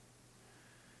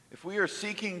If we are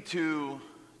seeking to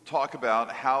talk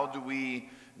about how do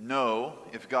we know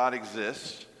if God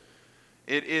exists,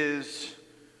 it is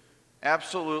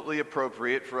absolutely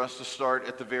appropriate for us to start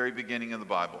at the very beginning of the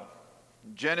Bible.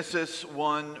 Genesis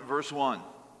 1, verse 1.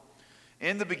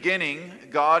 In the beginning,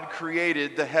 God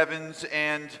created the heavens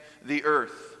and the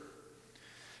earth.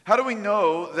 How do we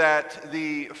know that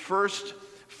the first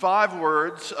 5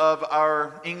 words of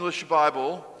our English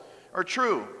Bible are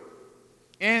true?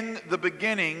 In the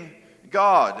beginning,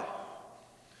 God.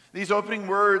 These opening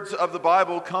words of the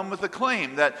Bible come with a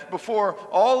claim that before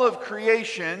all of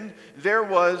creation, there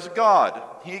was God.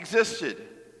 He existed.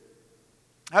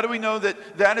 How do we know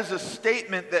that that is a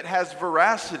statement that has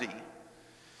veracity?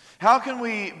 How can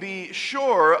we be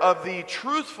sure of the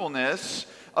truthfulness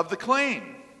of the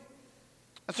claim?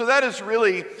 And so that is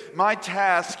really my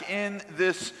task in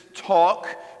this talk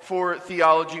for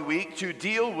Theology Week, to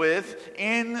deal with,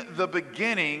 in the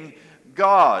beginning,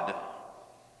 God.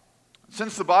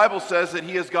 Since the Bible says that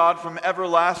He is God from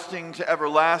everlasting to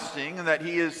everlasting, and that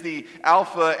He is the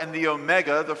Alpha and the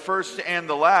Omega, the first and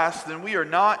the last, then we are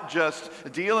not just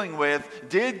dealing with,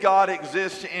 did God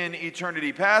exist in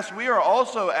eternity past? We are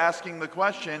also asking the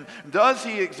question, does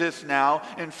He exist now?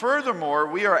 And furthermore,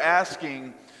 we are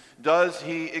asking, does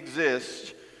He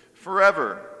exist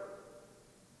forever?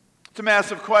 It's a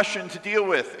massive question to deal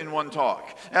with in one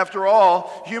talk. After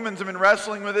all, humans have been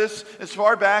wrestling with this as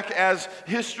far back as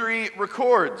history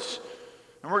records.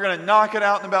 And we're going to knock it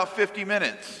out in about 50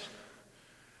 minutes.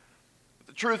 But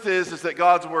the truth is that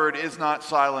God's word is not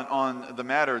silent on the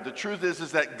matter. The truth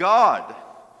is that God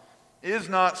is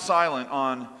not silent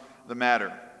on the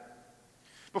matter.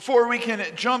 Before we can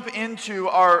jump into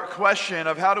our question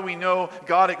of how do we know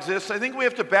God exists, I think we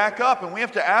have to back up and we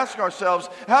have to ask ourselves,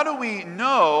 how do we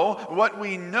know what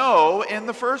we know in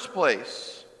the first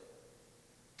place?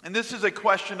 And this is a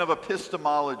question of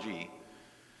epistemology.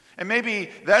 And maybe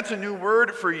that's a new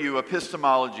word for you,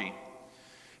 epistemology.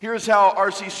 Here's how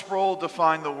R.C. Sproul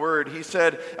defined the word. He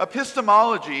said,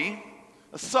 epistemology,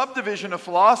 a subdivision of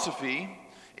philosophy,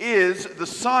 is the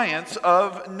science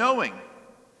of knowing.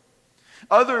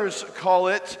 Others call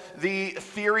it the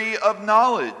theory of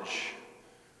knowledge.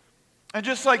 And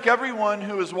just like everyone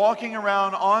who is walking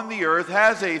around on the earth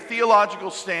has a theological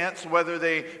stance, whether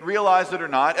they realize it or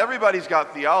not, everybody's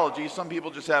got theology. Some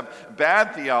people just have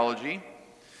bad theology.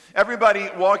 Everybody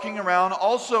walking around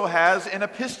also has an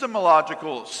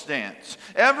epistemological stance.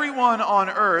 Everyone on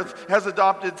earth has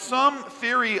adopted some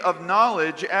theory of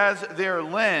knowledge as their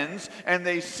lens, and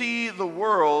they see the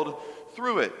world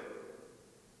through it.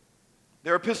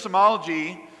 Their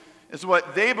epistemology is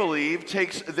what they believe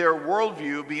takes their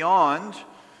worldview beyond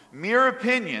mere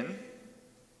opinion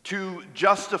to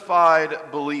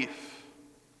justified belief.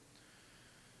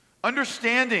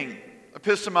 Understanding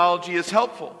epistemology is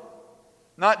helpful,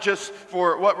 not just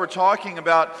for what we're talking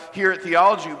about here at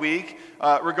Theology Week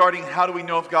regarding how do we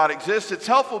know if God exists. It's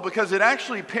helpful because it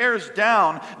actually pares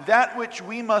down that which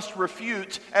we must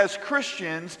refute as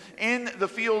Christians in the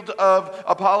field of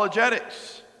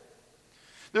apologetics.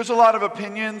 There's a lot of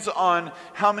opinions on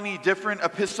how many different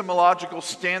epistemological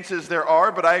stances there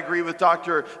are, but I agree with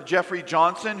Dr. Jeffrey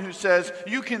Johnson, who says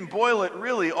you can boil it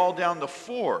really all down to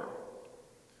 4.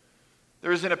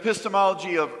 There is an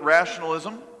epistemology of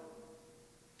rationalism.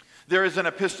 There is an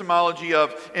epistemology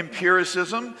of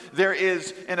empiricism. There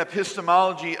is an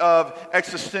epistemology of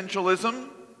existentialism.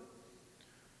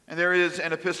 And there is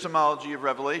an epistemology of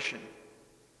revelation.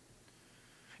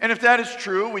 And if that is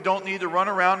true, we don't need to run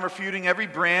around refuting every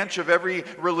branch of every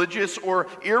religious or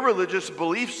irreligious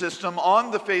belief system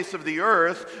on the face of the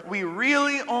earth. We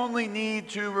really only need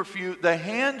to refute the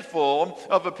handful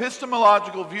of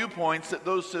epistemological viewpoints that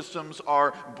those systems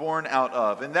are born out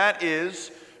of, and that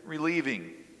is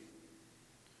relieving.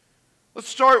 Let's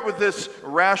start with this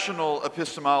rational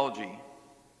epistemology.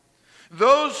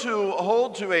 Those who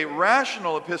hold to a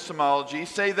rational epistemology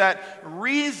say that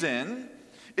reason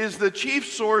is the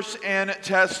chief source and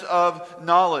test of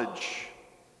knowledge.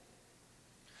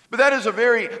 But that is a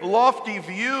very lofty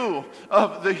view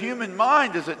of the human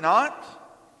mind, is it not?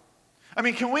 I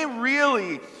mean, can we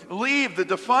really leave the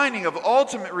defining of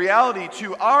ultimate reality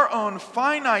to our own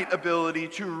finite ability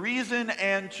to reason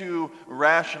and to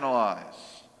rationalize?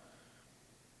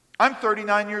 I'm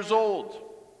 39 years old.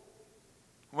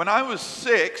 When I was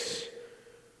 6,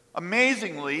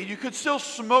 amazingly, you could still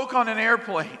smoke on an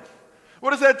airplane.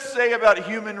 What does that say about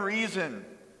human reason?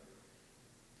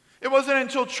 It wasn't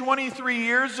until 23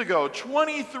 years ago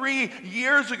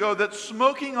that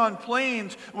smoking on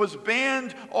planes was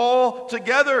banned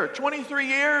altogether. 23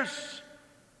 years.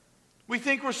 We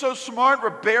think we're so smart,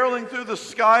 we're barreling through the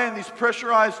sky in these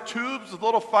pressurized tubes with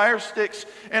little fire sticks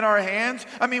in our hands.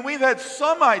 I mean, we've had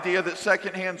some idea that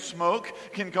secondhand smoke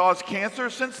can cause cancer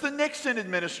since the Nixon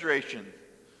administration.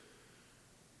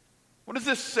 What does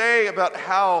this say about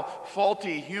how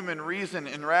faulty human reason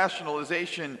and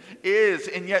rationalization is?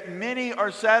 And yet many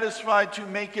are satisfied to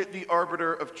make it the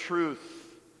arbiter of truth.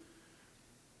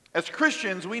 As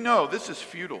Christians, we know this is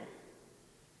futile.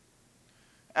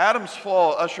 Adam's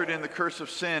fall ushered in the curse of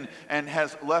sin and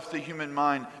has left the human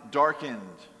mind darkened.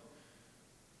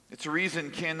 Its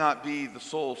reason cannot be the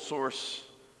sole source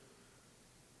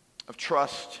of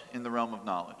trust in the realm of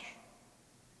knowledge.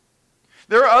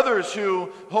 There are others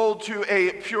who hold to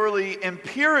a purely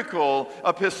empirical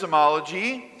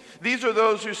epistemology. These are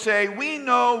those who say, we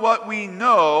know what we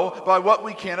know by what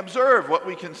we can observe, what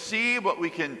we can see, what we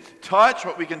can touch,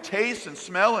 what we can taste and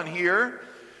smell and hear,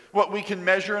 what we can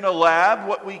measure in a lab,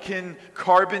 what we can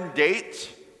carbon date.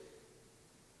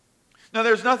 Now,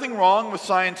 there's nothing wrong with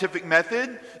scientific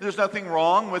method. There's nothing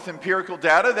wrong with empirical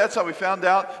data. That's how we found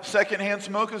out secondhand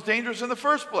smoke is dangerous in the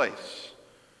first place.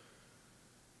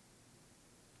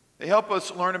 They help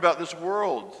us learn about this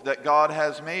world that God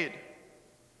has made.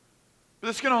 But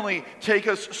this can only take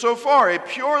us so far. A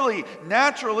purely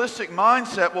naturalistic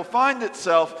mindset will find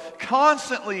itself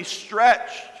constantly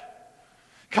stretched,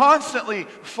 constantly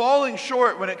falling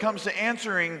short when it comes to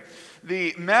answering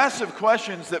the massive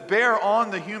questions that bear on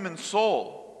the human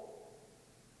soul.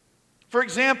 For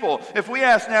example, if we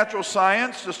ask natural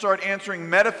science to start answering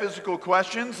metaphysical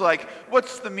questions like,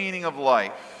 what's the meaning of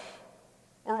life?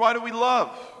 Or why do we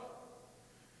love?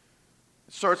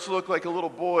 It starts to look like a little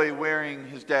boy wearing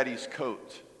his daddy's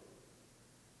coat.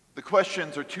 The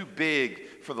questions are too big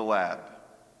for the lab.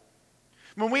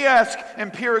 When we ask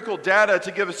empirical data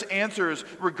to give us answers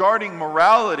regarding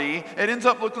morality, it ends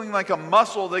up looking like a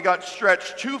muscle that got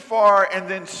stretched too far and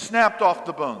then snapped off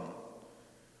the bone.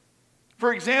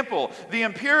 For example, the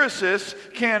empiricist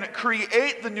can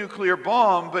create the nuclear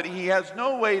bomb, but he has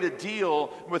no way to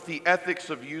deal with the ethics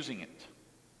of using it.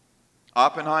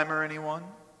 Oppenheimer, anyone?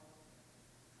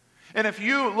 And if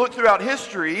you look throughout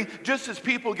history, just as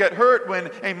people get hurt when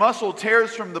a muscle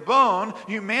tears from the bone,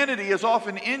 humanity is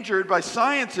often injured by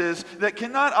sciences that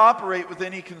cannot operate with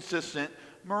any consistent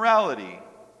morality.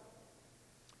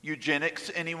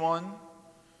 Eugenics, anyone?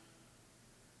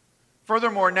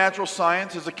 Furthermore, natural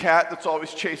science is a cat that's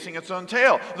always chasing its own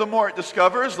tail. The more it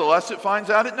discovers, the less it finds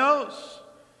out it knows.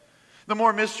 The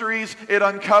more mysteries it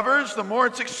uncovers, the more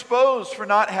it's exposed for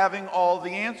not having all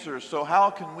the answers. So how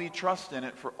can we trust in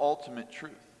it for ultimate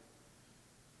truth?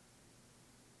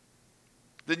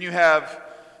 Then you have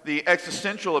the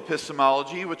existential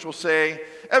epistemology, which will say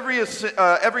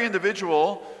every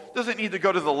individual doesn't need to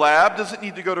go to the lab, doesn't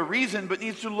need to go to reason, but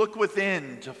needs to look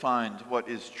within to find what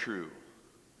is true.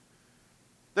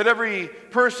 That every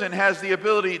person has the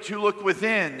ability to look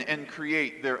within and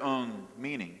create their own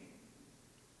meaning.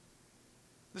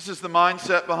 This is the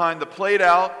mindset behind the played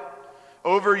out,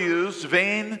 overused,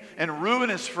 vain, and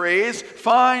ruinous phrase,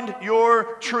 find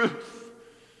your truth.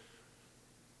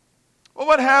 Well,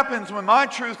 what happens when my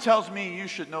truth tells me you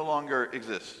should no longer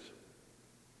exist?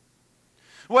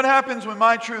 What happens when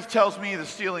my truth tells me that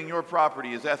stealing your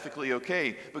property is ethically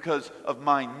okay because of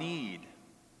my need,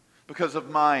 because of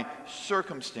my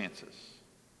circumstances?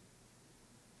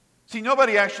 See,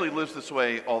 nobody actually lives this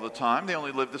way all the time. They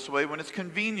only live this way when it's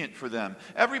convenient for them.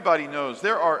 Everybody knows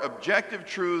there are objective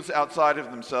truths outside of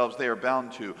themselves they are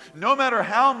bound to, no matter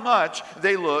how much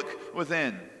they look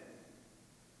within.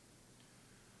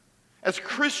 As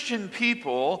Christian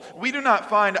people, we do not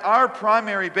find our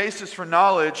primary basis for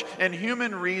knowledge in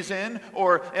human reason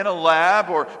or in a lab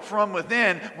or from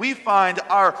within. We find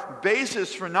our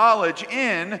basis for knowledge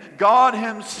in God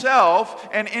Himself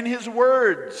and in His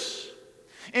words,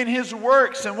 in His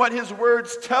works and what His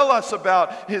words tell us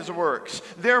about His works.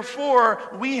 Therefore,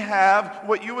 we have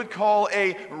what you would call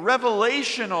a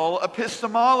revelational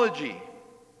epistemology.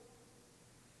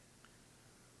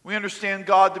 We understand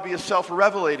God to be a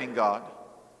self-revelating God.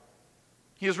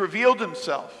 He has revealed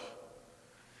Himself.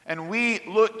 And we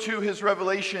look to His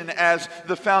revelation as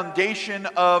the foundation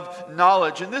of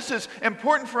knowledge. And this is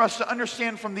important for us to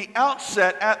understand from the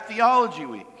outset at Theology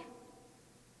Week.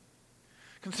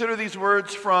 Consider these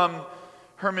words from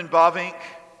Herman Bavinck.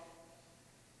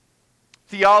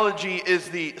 Theology is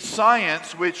the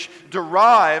science which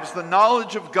derives the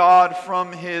knowledge of God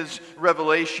from His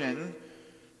revelation,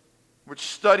 which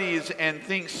studies and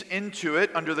thinks into it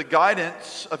under the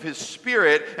guidance of His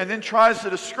Spirit, and then tries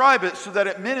to describe it so that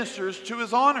it ministers to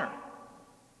His honor.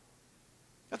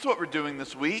 That's what we're doing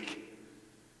this week,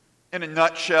 in a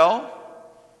nutshell.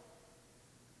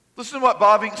 Listen to what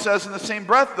Bavinck says in the same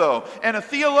breath, though. And a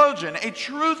theologian, a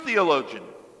true theologian,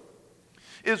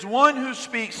 is one who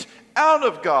speaks out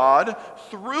of God,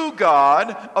 through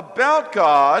God, about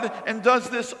God, and does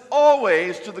this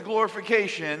always to the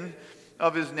glorification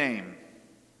of his name.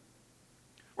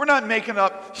 We're not making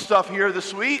up stuff here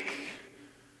this week.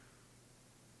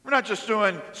 We're not just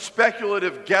doing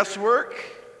speculative guesswork.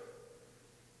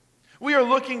 We are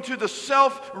looking to the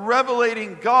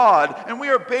self-revelating God, and we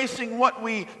are basing what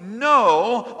we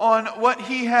know on what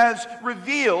he has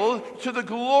revealed to the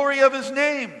glory of his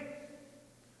name.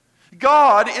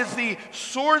 God is the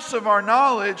source of our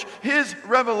knowledge. His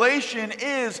revelation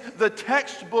is the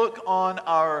textbook on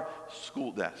our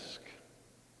school desk.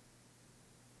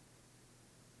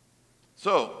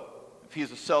 So, if he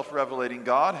is a self-revelating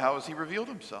God, how has he revealed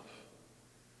himself?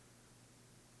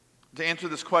 To answer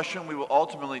this question, we will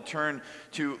ultimately turn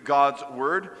to God's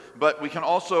Word, but we can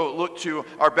also look to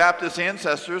our Baptist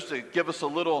ancestors to give us a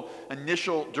little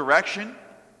initial direction.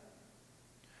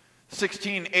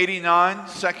 1689,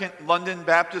 Second London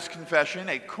Baptist Confession,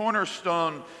 a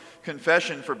cornerstone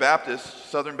confession for Baptists,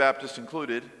 Southern Baptists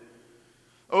included,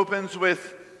 opens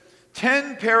with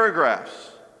 10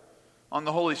 paragraphs on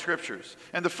the Holy Scriptures.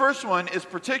 And the first one is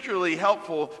particularly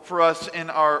helpful for us in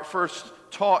our first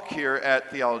talk here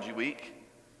at Theology Week.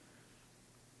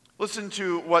 Listen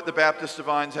to what the Baptist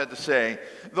divines had to say.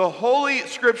 The Holy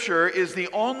Scripture is the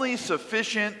only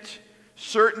sufficient,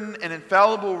 certain, and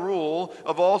infallible rule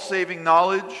of all saving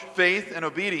knowledge, faith, and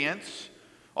obedience,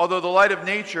 although the light of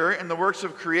nature and the works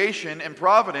of creation and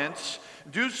providence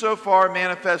do so far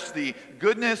manifest the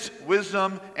goodness,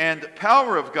 wisdom, and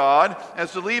power of God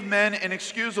as to leave men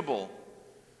inexcusable.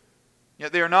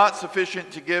 Yet they are not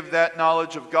sufficient to give that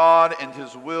knowledge of God and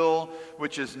his will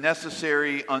which is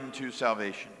necessary unto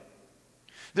salvation.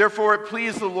 Therefore it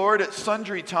pleased the Lord at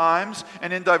sundry times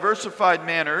and in diversified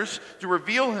manners to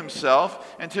reveal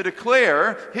himself and to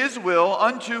declare his will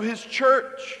unto his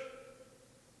church.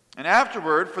 And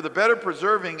afterward, for the better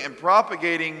preserving and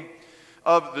propagating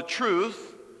of the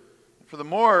truth, for the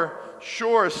more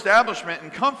sure establishment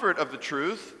and comfort of the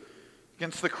truth,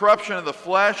 against the corruption of the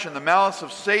flesh and the malice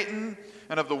of Satan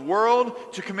and of the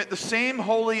world, to commit the same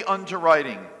wholly unto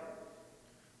writing,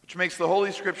 which makes the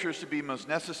Holy Scriptures to be most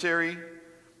necessary,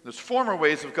 those former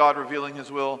ways of God revealing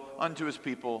his will unto his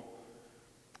people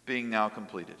being now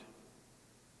completed.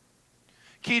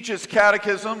 Keach's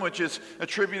Catechism, which is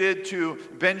attributed to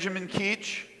Benjamin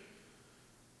Keach,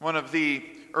 one of the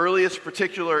earliest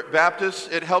particular Baptists,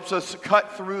 it helps us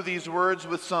cut through these words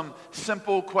with some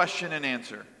simple question and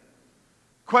answer.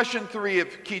 Question 3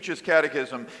 of Keach's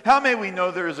Catechism: how may we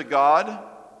know there is a God?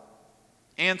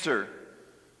 Answer: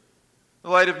 the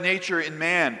light of nature in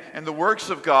man and the works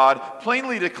of God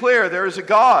plainly declare there is a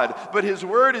God, but his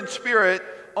word and spirit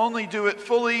only do it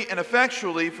fully and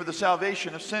effectually for the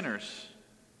salvation of sinners.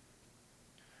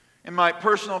 In my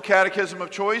personal catechism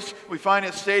of choice, we find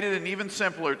it stated in even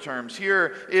simpler terms.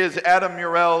 Here is Adam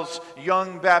Murrell's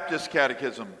Young Baptist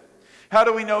Catechism. How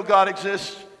do we know God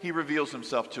exists? He reveals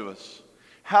himself to us.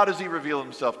 How does he reveal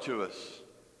himself to us?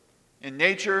 In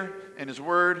nature, in his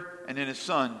word, and in his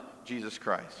Son, Jesus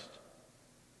Christ.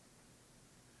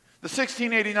 The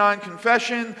 1689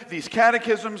 Confession, these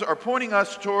catechisms are pointing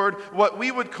us toward what we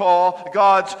would call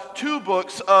God's two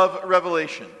books of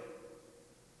revelation.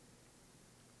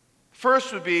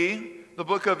 First would be the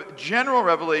book of general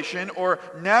revelation or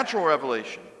natural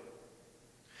revelation.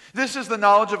 This is the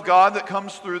knowledge of God that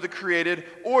comes through the created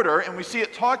order, and we see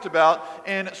it talked about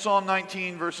in Psalm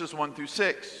 19, verses 1 through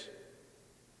 6.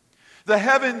 The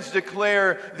heavens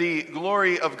declare the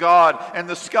glory of God, and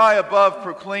the sky above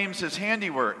proclaims his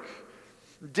handiwork.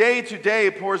 Day to day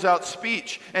pours out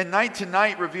speech, and night to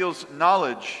night reveals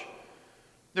knowledge.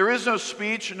 There is no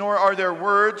speech, nor are there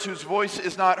words whose voice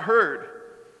is not heard.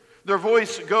 Their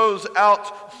voice goes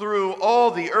out through all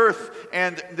the earth,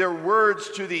 and their words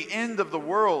to the end of the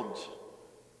world.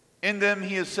 In them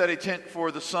he has set a tent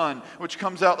for the sun, which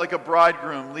comes out like a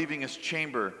bridegroom leaving his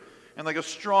chamber, and like a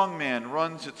strong man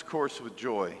runs its course with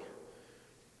joy.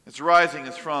 Its rising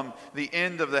is from the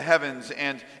end of the heavens,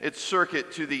 and its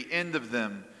circuit to the end of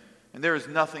them, and there is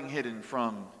nothing hidden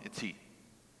from its heat.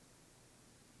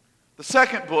 The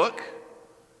second book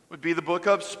would be the book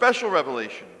of special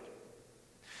revelation.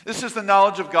 This is the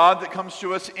knowledge of God that comes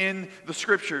to us in the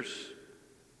Scriptures.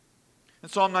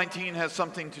 And Psalm 19 has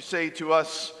something to say to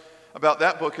us about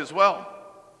that book as well.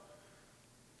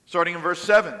 Starting in verse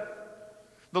 7.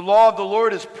 The law of the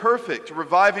Lord is perfect,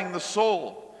 reviving the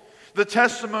soul. The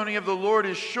testimony of the Lord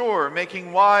is sure,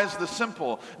 making wise the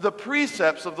simple. The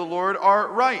precepts of the Lord are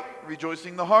right,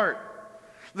 rejoicing the heart.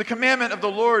 The commandment of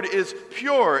the Lord is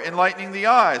pure, enlightening the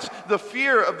eyes. The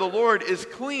fear of the Lord is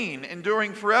clean,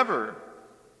 enduring forever.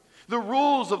 The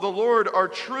rules of the Lord are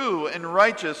true and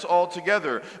righteous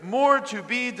altogether. More to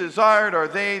be desired are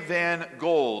they than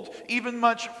gold, even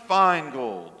much fine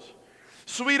gold.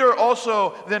 Sweeter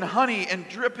also than honey and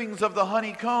drippings of the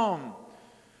honeycomb.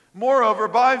 Moreover,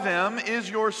 by them is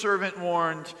your servant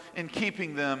warned. In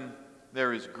keeping them,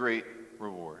 there is great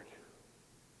reward.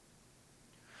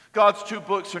 God's two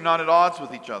books are not at odds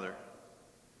with each other.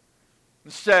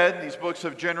 Instead, these books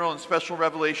of general and special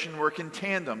revelation work in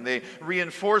tandem. They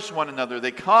reinforce one another,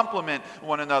 they complement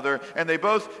one another, and they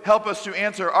both help us to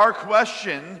answer our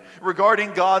question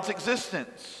regarding God's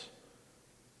existence.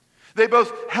 They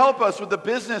both help us with the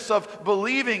business of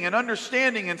believing and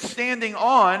understanding and standing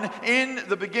on in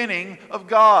the beginning of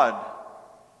God.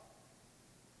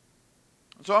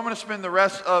 So I'm going to spend the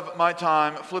rest of my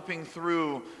time flipping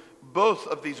through both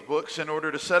of these books in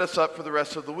order to set us up for the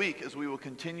rest of the week as we will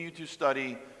continue to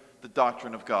study the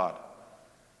doctrine of God.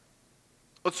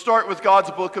 Let's start with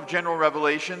God's book of general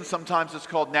revelation. Sometimes it's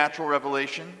called natural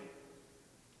revelation.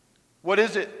 What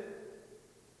is it?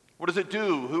 What does it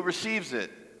do? Who receives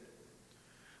it?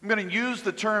 I'm going to use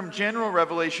the term general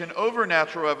revelation over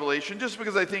natural revelation just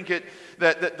because I think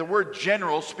that the word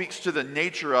general speaks to the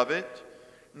nature of it.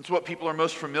 It's what people are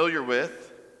most familiar with.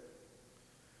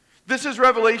 This is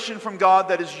revelation from God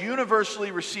that is universally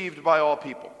received by all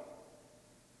people.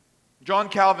 John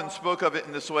Calvin spoke of it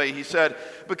in this way. He said,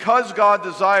 "Because God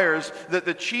desires that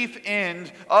the chief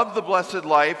end of the blessed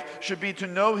life should be to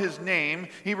know his name,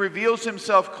 he reveals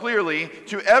himself clearly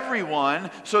to everyone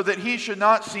so that he should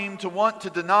not seem to want to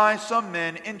deny some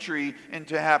men entry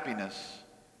into happiness.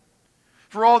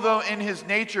 For although in his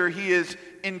nature he is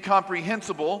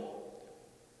incomprehensible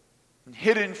and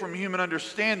hidden from human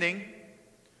understanding,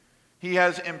 he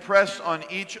has impressed on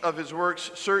each of his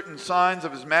works certain signs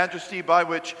of his majesty by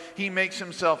which he makes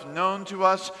himself known to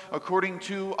us according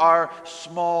to our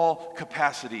small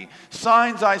capacity.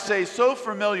 Signs, I say, so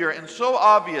familiar and so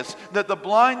obvious that the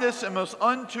blindest and most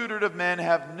untutored of men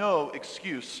have no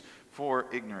excuse for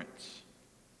ignorance."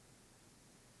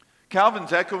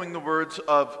 Calvin's echoing the words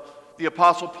of the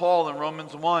Apostle Paul in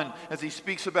Romans 1 as he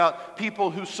speaks about people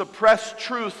who suppress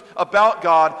truth about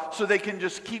God so they can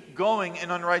just keep going in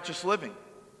unrighteous living.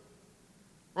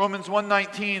 Romans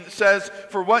 1:19 says,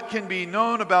 "For what can be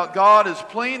known about God is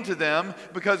plain to them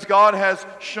because God has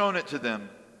shown it to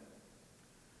them.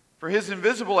 For his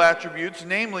invisible attributes,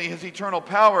 namely his eternal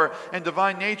power and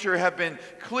divine nature, have been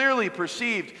clearly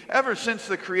perceived ever since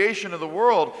the creation of the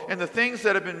world and the things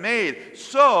that have been made.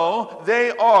 So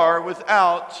they are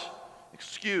without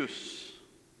excuse."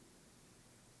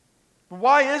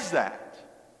 Why is that?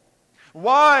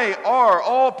 Why are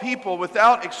all people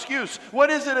without excuse? What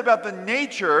is it about the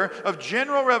nature of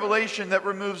general revelation that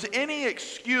removes any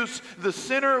excuse the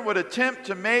sinner would attempt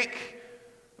to make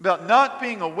about not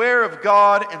being aware of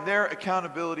God and their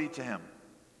accountability to him?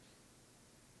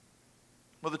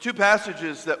 Well, the two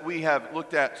passages that we have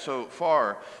looked at so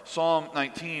far, Psalm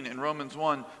 19 and Romans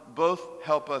 1, both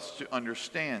help us to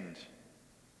understand.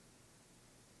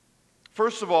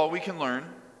 First of all, we can learn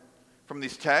from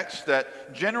these texts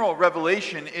that general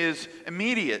revelation is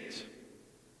immediate.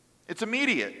 It's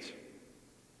immediate.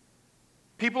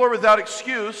 People are without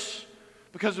excuse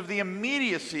because of the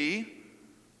immediacy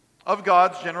of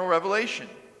God's general revelation.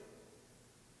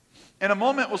 In a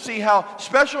moment, we'll see how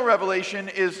special revelation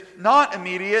is not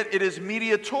immediate, it is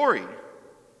mediatory.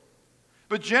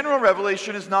 But general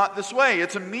revelation is not this way.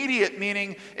 It's immediate,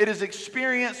 meaning it is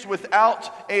experienced without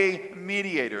a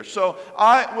mediator. So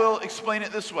I will explain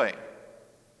it this way.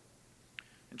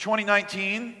 In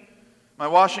 2019, my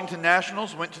Washington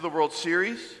Nationals went to the World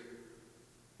Series,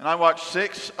 and I watched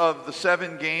 6 of the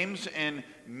 7 games in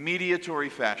mediatory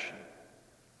fashion.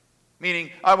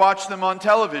 Meaning, I watched them on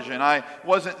television. I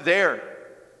wasn't there.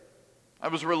 I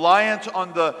was reliant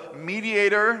on the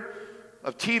mediator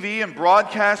of TV and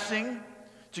broadcasting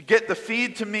to get the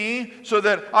feed to me so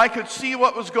that I could see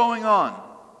what was going on.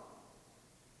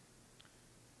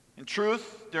 In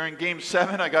truth, during Game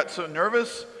 7, I got so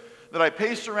nervous that I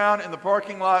paced around in the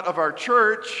parking lot of our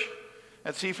church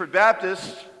at Seaford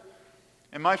Baptist,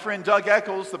 and my friend Doug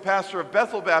Eccles, the pastor of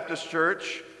Bethel Baptist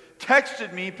Church,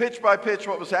 texted me pitch by pitch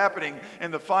what was happening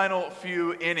in the final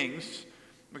few innings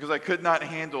because I could not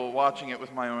handle watching it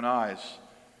with my own eyes.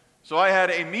 So I had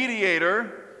a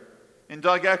mediator in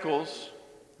Doug Eccles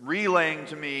relaying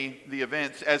to me the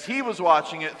events as he was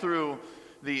watching it through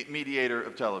the mediator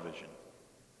of television.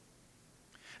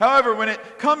 However, when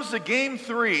it comes to Game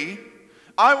 3,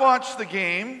 I watched the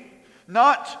game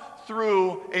not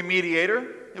through a mediator,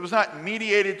 It was not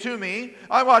mediated to me.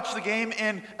 I watched the game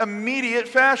in immediate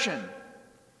fashion.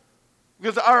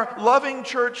 Because our loving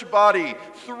church body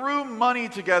threw money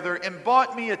together and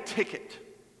bought me a ticket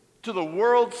to the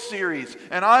World Series.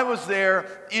 And I was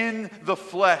there in the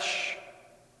flesh.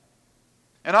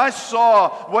 And I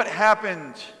saw what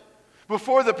happened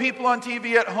before the people on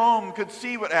TV at home could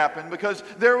see what happened, because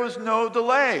there was no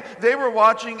delay. They were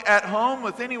watching at home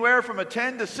with anywhere from a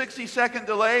 10 to 60 second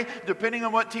delay, depending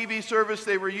on what TV service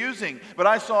they were using. But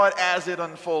I saw it as it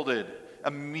unfolded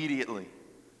immediately.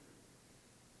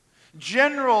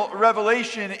 General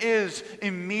revelation is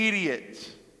immediate.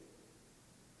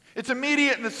 It's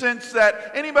immediate in the sense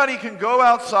that anybody can go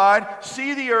outside,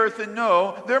 see the earth, and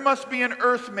know there must be an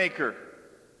earth maker.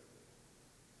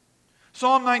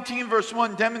 Psalm 19 verse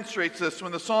 1 demonstrates this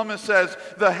when the psalmist says,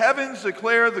 "The heavens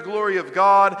declare the glory of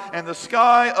God, and the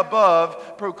sky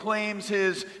above proclaims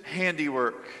his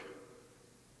handiwork."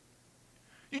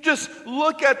 You just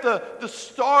look at the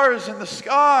stars in the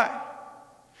sky.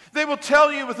 They will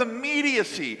tell you with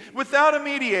immediacy, without a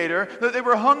mediator, that they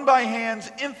were hung by hands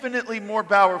infinitely more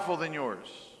powerful than yours.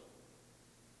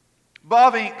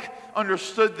 Bavinck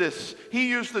understood this. He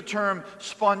used the term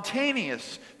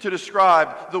spontaneous to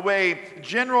describe the way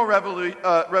general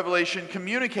revelation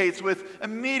communicates with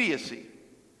immediacy.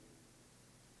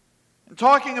 In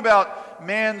talking about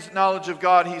man's knowledge of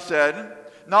God, he said,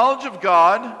 knowledge of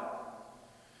God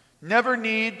never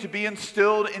need to be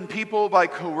instilled in people by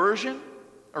coercion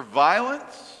or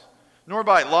violence, nor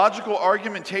by logical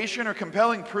argumentation or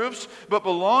compelling proofs, but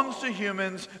belongs to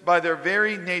humans by their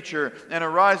very nature and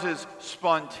arises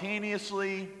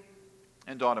spontaneously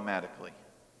and automatically.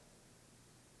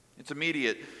 It's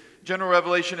immediate. General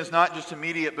revelation is not just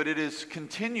immediate, but it is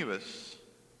continuous,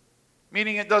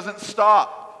 meaning it doesn't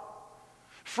stop.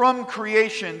 From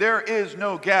creation, there is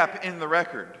no gap in the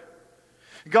record.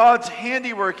 God's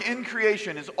handiwork in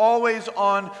creation is always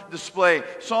on display.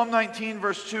 Psalm 19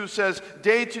 verse 2 says,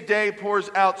 "Day to day pours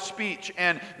out speech,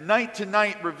 and night to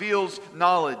night reveals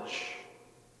knowledge."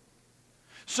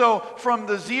 So, from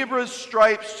the zebra's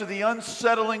stripes to the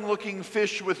unsettling looking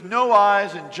fish with no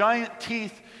eyes and giant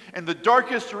teeth in the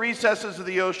darkest recesses of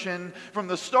the ocean, from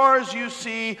the stars you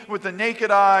see with the naked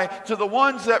eye to the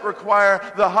ones that require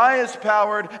the highest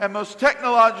powered and most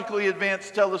technologically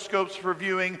advanced telescopes for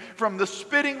viewing, from the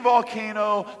spitting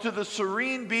volcano to the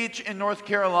serene beach in North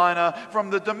Carolina, from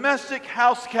the domestic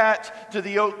house cat to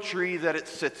the oak tree that it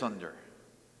sits under.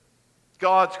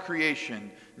 God's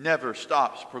creation never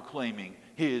stops proclaiming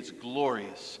His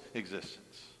glorious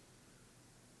existence.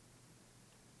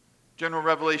 General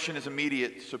revelation is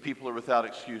immediate, so people are without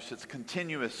excuse. It's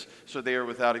continuous, so they are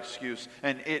without excuse.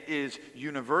 And it is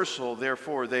universal,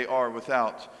 therefore they are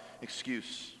without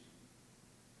excuse.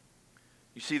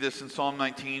 You see this in Psalm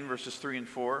 19, verses 3 and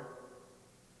 4.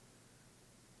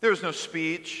 There is no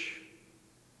speech,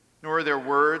 nor are there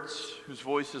words whose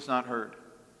voice is not heard.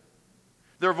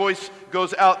 Their voice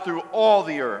goes out through all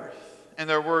the earth, and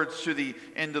their words to the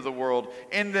end of the world.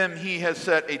 In them he has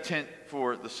set a tent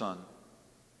for the sun.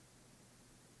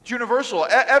 It's universal.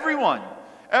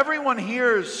 Everyone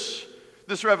hears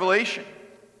this revelation.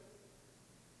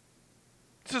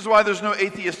 This is why there's no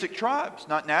atheistic tribes.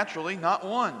 Not naturally, not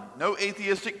one. No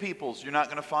atheistic peoples. You're not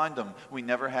going to find them. We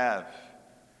never have.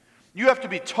 You have to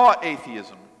be taught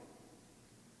atheism.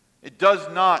 It does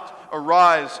not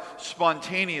arise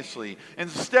spontaneously.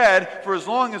 Instead, for as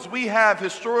long as we have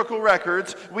historical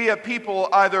records, we have people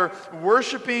either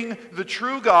worshiping the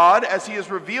true God as He has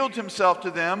revealed Himself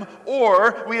to them,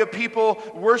 or we have people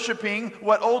worshiping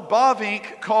what old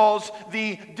Bavinck calls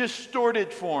the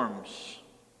distorted forms.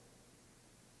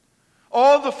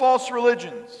 All the false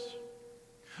religions,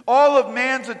 all of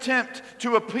man's attempt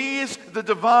to appease the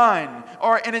divine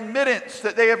are an admittance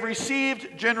that they have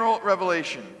received general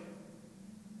revelation.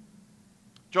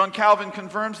 John Calvin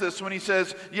confirms this when he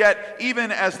says, "Yet,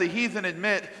 even as the heathen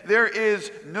admit, there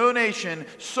is no nation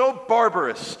so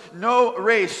barbarous, no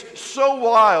race so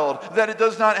wild, that it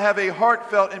does not have a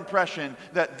heartfelt impression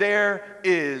that there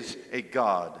is a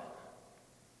God."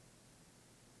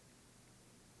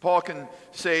 Paul can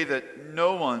say that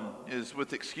no one is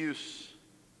with excuse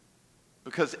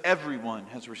because everyone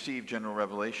has received general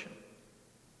revelation.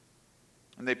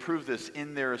 And they prove this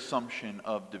in their assumption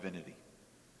of divinity.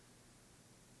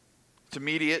 It's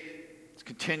immediate, it's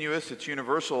continuous, it's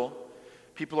universal.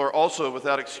 People are also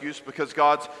without excuse because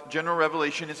God's general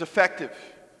revelation is effective.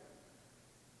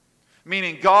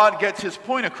 Meaning God gets His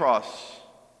point across.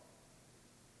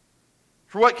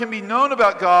 For what can be known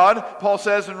about God, Paul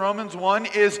says in Romans 1,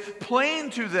 is plain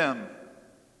to them.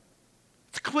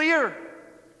 It's clear.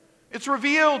 It's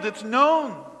revealed. It's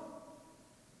known.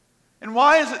 And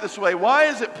why is it this way? Why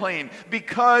is it plain?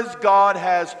 Because God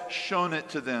has shown it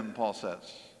to them, Paul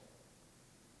says.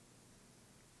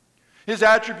 His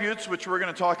attributes, which we're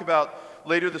going to talk about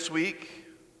later this week,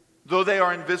 though they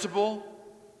are invisible,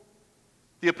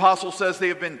 the apostle says they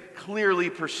have been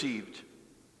clearly perceived.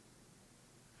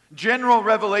 General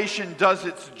revelation does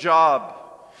its job.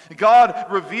 God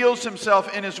reveals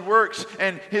himself in his works,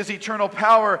 and his eternal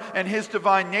power and his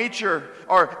divine nature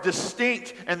are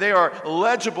distinct, and they are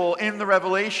legible in the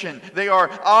revelation. They are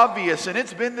obvious, and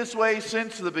it's been this way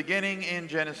since the beginning in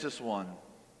Genesis 1.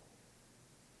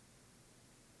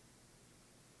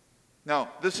 Now,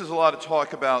 this is a lot of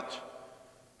talk about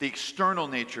the external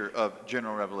nature of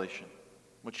general revelation,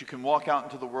 which you can walk out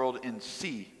into the world and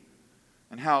see,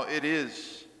 and how it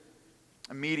is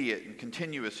immediate and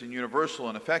continuous and universal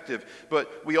and effective.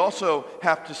 But we also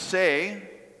have to say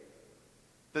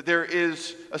that there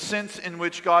is a sense in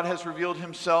which God has revealed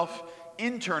himself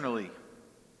internally,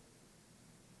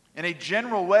 in a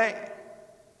general way,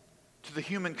 to the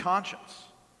human conscience.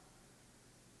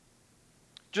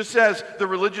 Just as the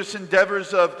religious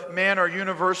endeavors of man are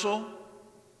universal,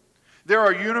 there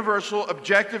are universal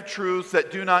objective truths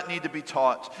that do not need to be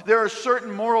taught. There are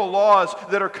certain moral laws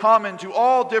that are common to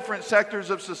all different sectors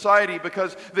of society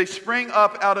because they spring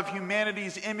up out of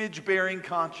humanity's image-bearing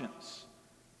conscience.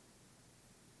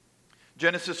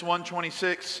 Genesis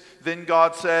 1:26, then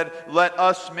God said, "Let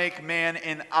us make man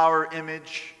in our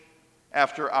image,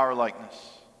 after our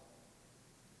likeness."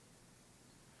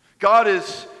 God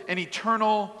is an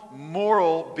eternal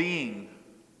moral being,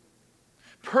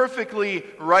 perfectly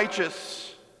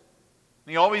righteous.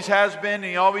 He always has been, and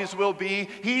he always will be.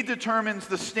 He determines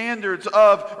the standards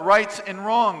of rights and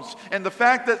wrongs. And the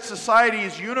fact that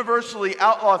societies universally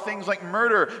outlaw things like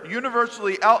murder,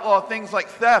 universally outlaw things like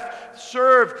theft,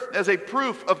 serve as a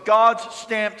proof of God's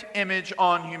stamped image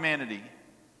on humanity.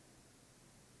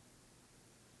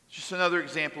 It's just another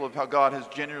example of how God has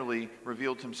generally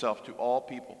revealed himself to all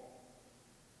people.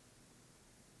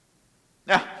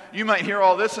 Now, you might hear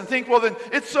all this and think, well then,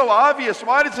 it's so obvious.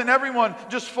 Why doesn't everyone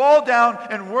just fall down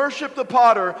and worship the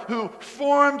potter who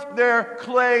formed their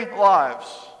clay lives?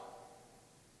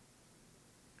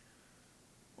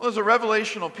 Well, as a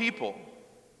revelational people,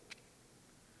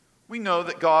 we know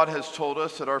that God has told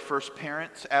us that our first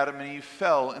parents, Adam and Eve,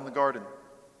 fell in the garden.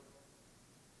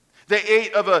 They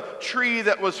ate of a tree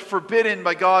that was forbidden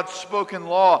by God's spoken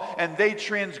law, and they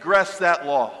transgressed that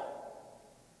law.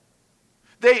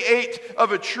 They ate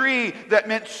of a tree that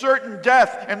meant certain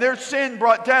death, and their sin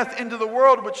brought death into the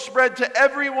world, which spread to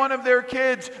every one of their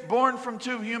kids born from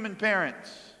two human parents.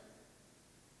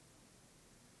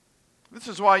 This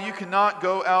is why you cannot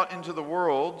go out into the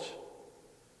world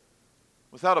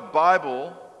without a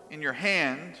Bible in your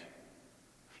hand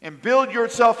and build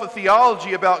yourself a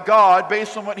theology about God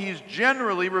based on what He's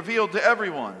generally revealed to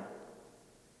everyone.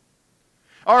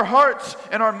 Our hearts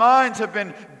and our minds have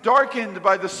been darkened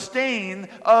by the stain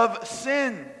of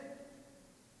sin.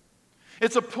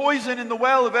 It's a poison in the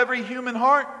well of every human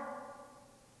heart.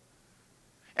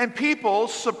 And people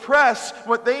suppress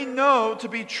what they know to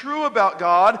be true about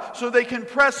God so they can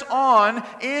press on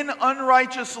in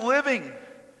unrighteous living,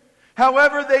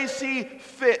 however they see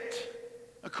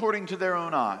fit, according to their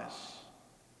own eyes.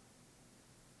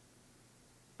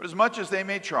 But as much as they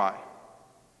may try,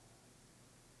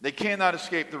 they cannot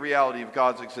escape the reality of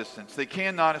God's existence. They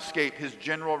cannot escape His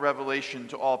general revelation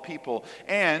to all people.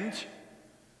 And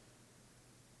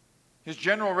His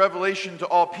general revelation to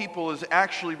all people is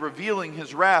actually revealing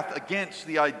His wrath against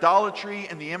the idolatry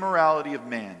and the immorality of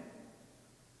man.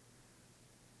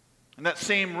 In that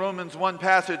same Romans 1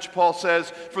 passage, Paul says,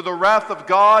 "For the wrath of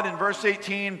God," in verse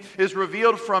 18, "is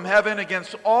revealed from heaven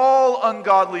against all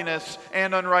ungodliness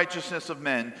and unrighteousness of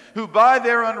men, who by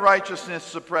their unrighteousness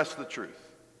suppress the truth."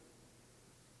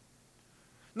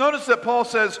 Notice that Paul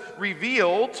says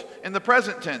revealed in the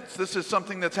present tense. This is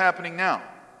something that's happening now.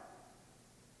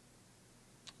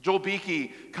 Joel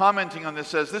Beakey, commenting on this,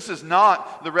 says this is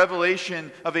not the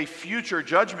revelation of a future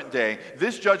judgment day.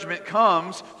 This judgment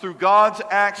comes through God's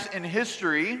acts in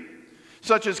history,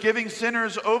 such as giving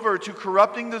sinners over to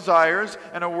corrupting desires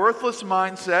and a worthless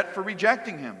mindset for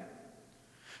rejecting Him.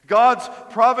 God's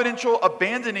providential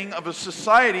abandoning of a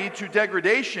society to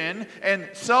degradation and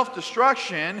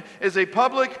self-destruction is a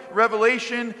public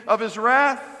revelation of His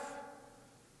wrath.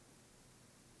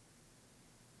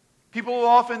 People will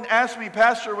often ask me,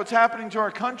 "Pastor, what's happening to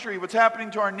our country? What's happening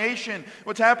to our nation?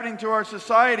 What's happening to our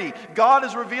society?" God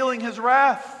is revealing His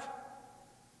wrath.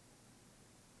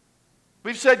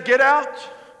 We've said, "Get out."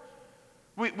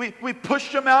 We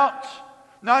pushed them out,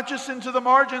 not just into the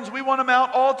margins. We want them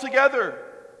out altogether.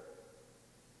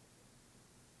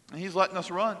 And he's letting us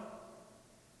run.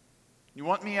 You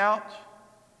want me out?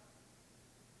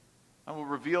 I will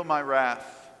reveal my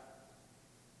wrath.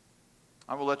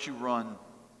 I will let you run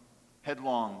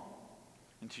headlong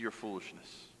into your foolishness.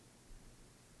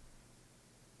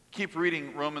 Keep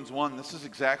reading Romans 1. This is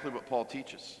exactly what Paul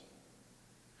teaches.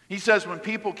 He says when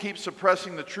people keep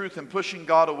suppressing the truth and pushing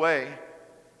God away,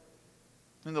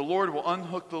 then the Lord will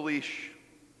unhook the leash.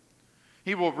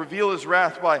 He will reveal his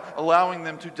wrath by allowing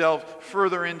them to delve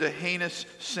further into heinous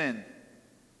sin.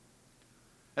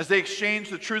 As they exchange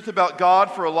the truth about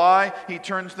God for a lie, he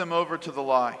turns them over to the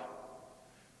lie.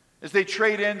 As they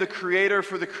trade in the Creator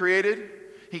for the created,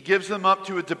 he gives them up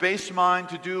to a debased mind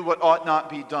to do what ought not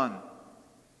be done.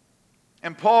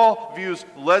 And Paul views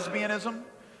lesbianism,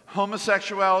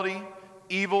 homosexuality,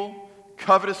 evil,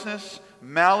 covetousness,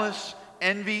 malice,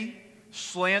 envy,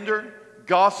 slander,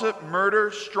 gossip,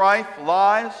 murder, strife,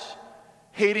 lies,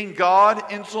 hating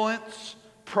God, insolence,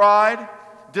 pride,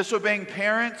 disobeying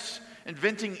parents,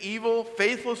 inventing evil,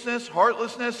 faithlessness,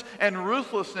 heartlessness, and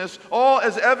ruthlessness, all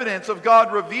as evidence of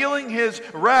God revealing his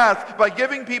wrath by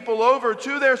giving people over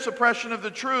to their suppression of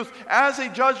the truth as a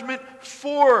judgment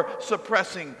for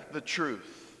suppressing the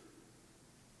truth.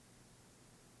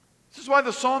 This is why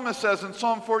the psalmist says in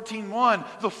Psalm 14:1,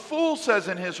 the fool says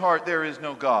in his heart, there is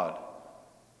no God.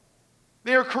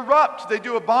 They are corrupt. They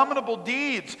do abominable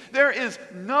deeds. There is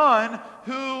none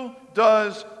who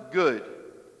does good.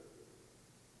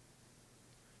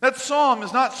 That psalm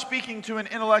is not speaking to an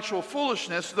intellectual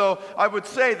foolishness, though I would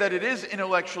say that it is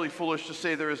intellectually foolish to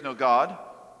say there is no God.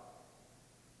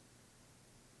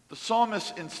 The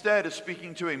psalmist instead is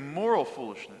speaking to a moral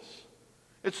foolishness.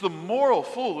 It's the moral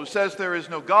fool who says there is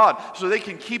no God, so they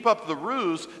can keep up the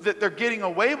ruse that they're getting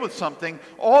away with something,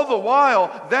 all the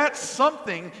while that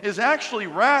something is actually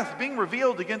wrath being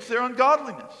revealed against their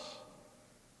ungodliness.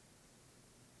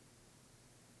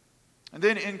 And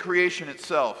then in creation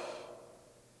itself,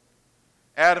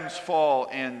 Adam's fall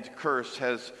and curse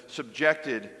has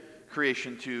subjected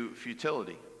creation to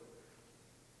futility.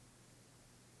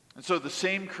 And so the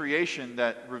same creation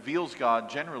that reveals God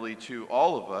generally to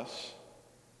all of us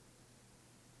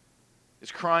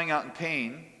is crying out in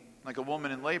pain like a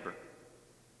woman in labor,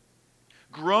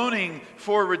 groaning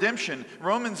for redemption.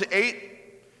 Romans 8,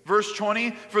 verse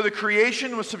 20, for the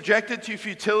creation was subjected to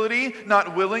futility,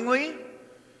 not willingly,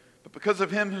 but because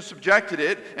of him who subjected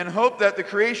it, and hope that the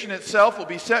creation itself will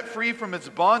be set free from its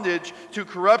bondage to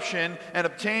corruption and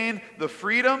obtain the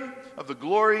freedom of the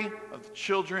glory of the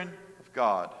children of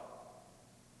God.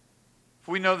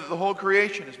 For we know that the whole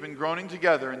creation has been groaning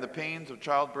together in the pains of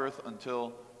childbirth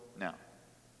until now.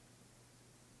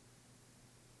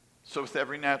 So with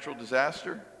every natural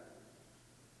disaster,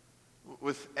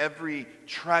 with every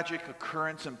tragic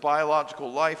occurrence in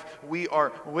biological life, we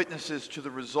are witnesses to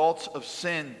the results of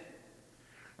sin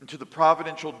and to the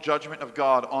providential judgment of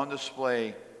God on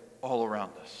display all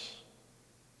around us.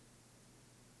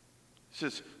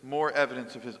 This is more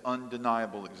evidence of his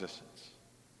undeniable existence.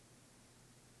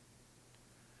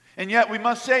 And yet we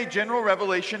must say general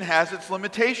revelation has its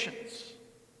limitations.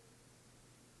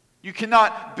 You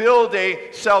cannot build a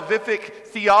salvific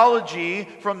theology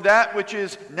from that which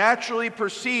is naturally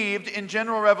perceived in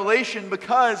general revelation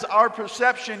because our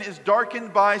perception is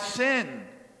darkened by sin.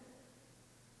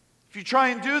 If you try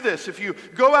and do this, if you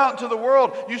go out into the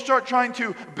world, you start trying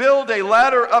to build a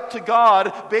ladder up to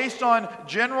God based on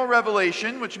general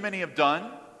revelation, which many have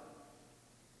done,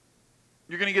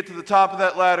 you're going to get to the top of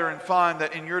that ladder and find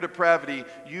that in your depravity,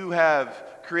 you have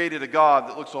created a God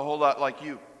that looks a whole lot like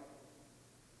you.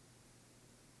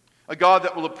 A God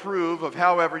that will approve of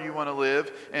however you want to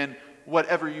live and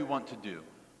whatever you want to do.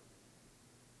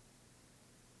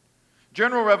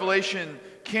 General revelation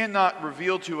cannot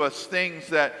reveal to us things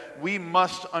that we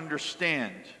must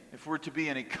understand if we're to be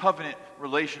in a covenant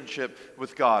relationship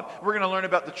with God. We're going to learn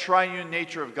about the triune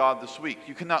nature of God this week.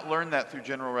 You cannot learn that through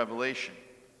general revelation.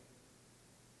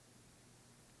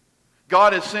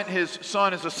 God has sent his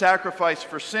Son as a sacrifice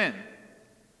for sin.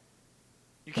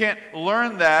 You can't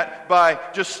learn that by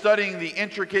just studying the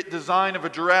intricate design of a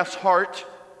giraffe's heart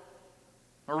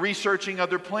or researching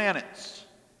other planets.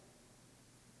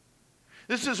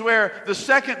 This is where the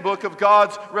second book of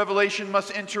God's revelation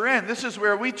must enter in. This is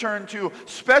where we turn to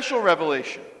special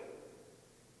revelation.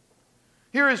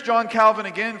 Here is John Calvin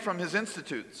again from his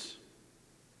Institutes.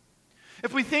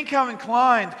 If we think how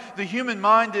inclined the human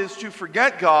mind is to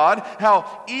forget God,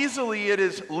 how easily it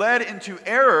is led into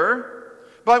error,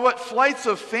 by what flights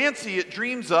of fancy it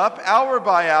dreams up, hour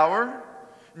by hour,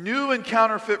 new and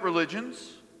counterfeit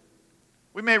religions,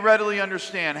 we may readily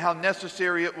understand how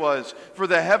necessary it was for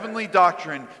the heavenly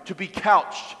doctrine to be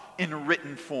couched in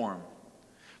written form.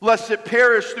 lest it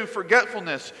perish through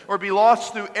forgetfulness, or be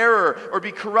lost through error, or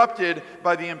be corrupted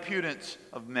by the impudence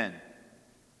of men.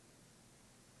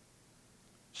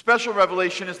 Special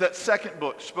revelation is that second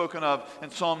book spoken of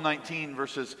in Psalm 19,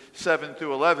 verses 7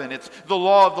 through 11. It's the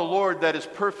law of the Lord that is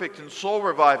perfect and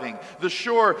soul-reviving, the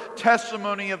sure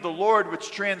testimony of the Lord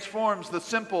which transforms the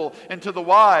simple into the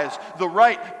wise, the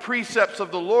right precepts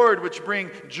of the Lord which bring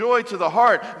joy to the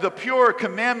heart, the pure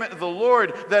commandment of the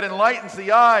Lord that enlightens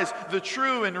the eyes, the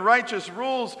true and righteous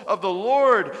rules of the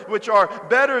Lord which are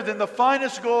better than the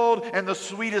finest gold and the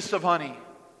sweetest of honey.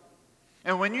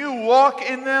 And when you walk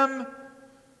in them,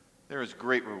 there is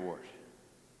great reward.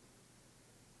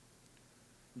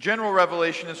 General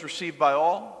revelation is received by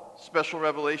all. Special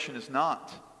revelation is not.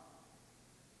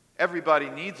 Everybody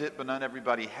needs it, but not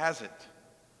everybody has it.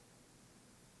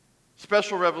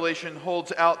 Special revelation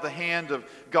holds out the hand of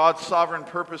God's sovereign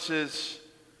purposes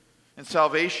and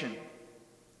salvation. It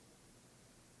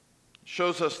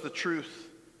shows us the truth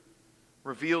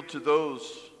revealed to those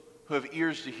who have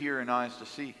ears to hear and eyes to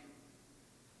see.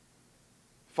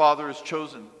 Father is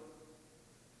chosen.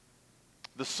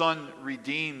 The Son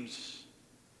redeems.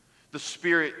 The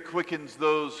Spirit quickens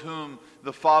those whom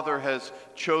the Father has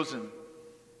chosen.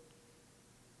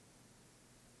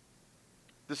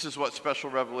 This is what special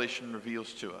revelation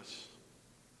reveals to us.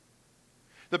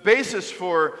 The basis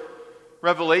for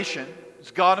revelation is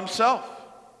God Himself.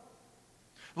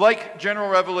 Like general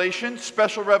revelation,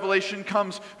 special revelation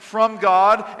comes from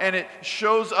God, and it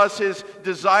shows us His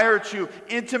desire to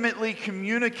intimately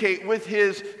communicate with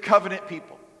His covenant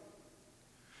people.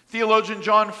 Theologian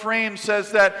John Frame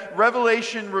says that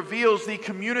revelation reveals the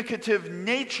communicative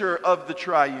nature of the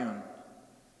triune.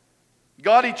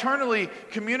 God eternally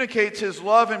communicates His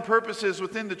love and purposes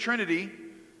within the Trinity.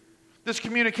 This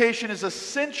communication is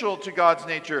essential to God's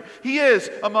nature. He is,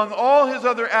 among all His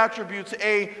other attributes,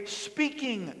 a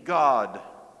speaking God.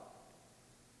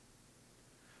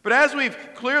 But as we've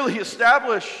clearly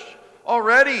established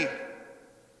already,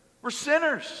 we're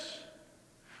sinners.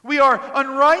 We are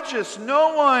unrighteous.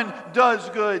 No one does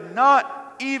good,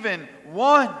 not even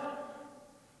one.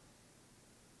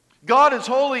 God is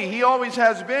holy. He always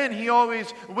has been. He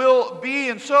always will be.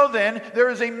 And so then, there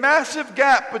is a massive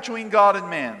gap between God and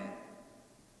man.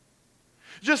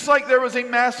 Just like there was a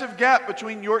massive gap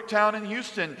between Yorktown and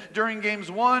Houston during games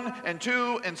 1 and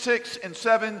 2 and 6 and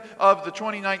 7 of the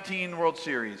 2019 World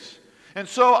Series. And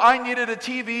so I needed a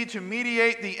TV to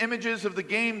mediate the images of the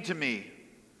game to me.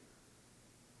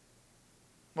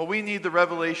 Well, we need the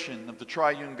revelation of the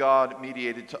triune God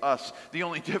mediated to us. The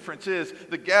only difference is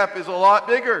the gap is a lot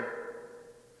bigger.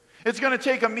 It's going to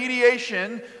take a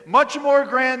mediation much more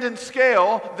grand in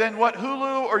scale than what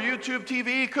Hulu or YouTube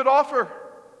TV could offer.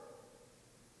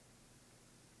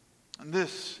 And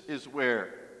this is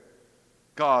where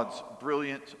God's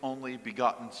brilliant, only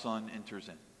begotten Son enters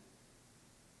in.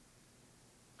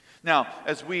 Now,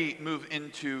 as we move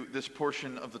into this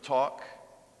portion of the talk,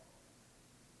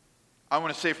 I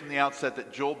want to say from the outset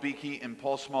that Joel Beakey and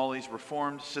Paul Smalley's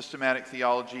Reformed Systematic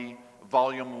Theology,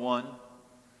 Volume 1,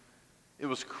 it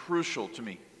was crucial to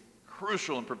me,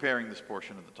 crucial in preparing this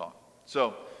portion of the talk. So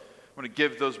I want to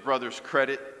give those brothers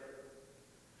credit.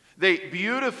 They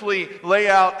beautifully lay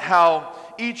out how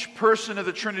each person of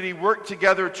the Trinity worked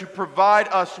together to provide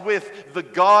us with the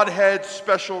Godhead's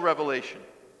special revelation.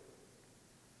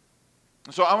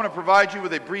 So I want to provide you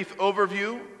with a brief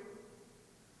overview,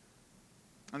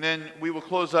 and then we will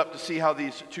close up to see how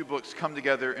these two books come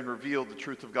together and reveal the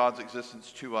truth of God's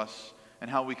existence to us and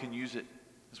how we can use it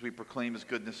as we proclaim His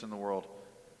goodness in the world.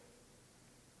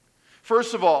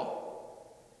 First of all,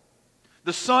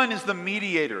 the Son is the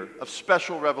mediator of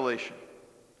special revelation.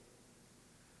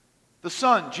 The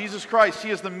Son, Jesus Christ, He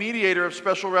is the mediator of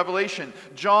special revelation.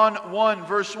 John 1,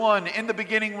 verse 1, in the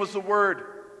beginning was the Word.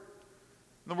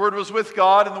 The Word was with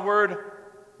God, and the Word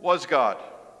was God.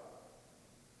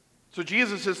 So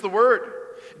Jesus is the Word.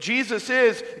 Jesus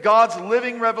is God's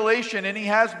living revelation, and He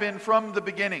has been from the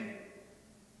beginning.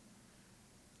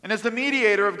 And as the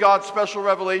mediator of God's special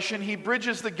revelation, He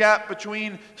bridges the gap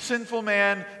between sinful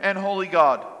man and holy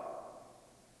God.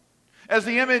 As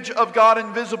the image of God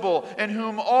invisible, in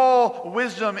whom all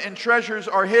wisdom and treasures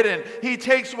are hidden, He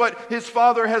takes what His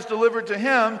Father has delivered to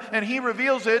Him, and He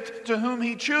reveals it to whom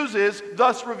He chooses,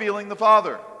 thus revealing the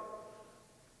Father.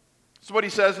 That's what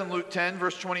He says in Luke 10,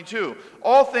 verse 22.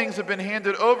 All things have been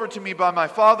handed over to me by my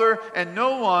Father, and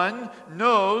no one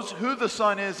knows who the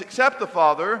Son is except the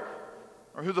Father,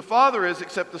 or who the Father is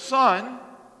except the Son,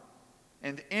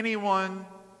 and anyone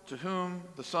to whom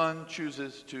the Son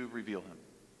chooses to reveal Him.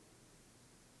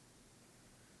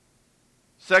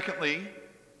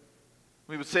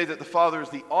 We would say that the Father is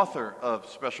the author of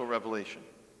special revelation.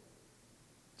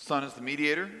 The Son is the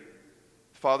mediator.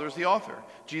 The Father is the author.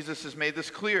 Jesus has made this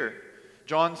clear.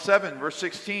 John 7, verse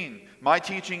 16, my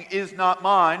teaching is not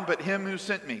mine, but him who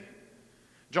sent me.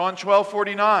 John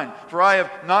 12:49, for I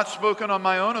have not spoken on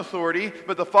my own authority,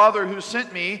 but the Father who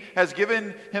sent me has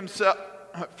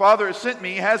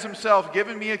himself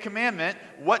given me a commandment,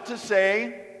 what to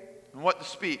say and what to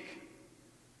speak.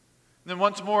 And then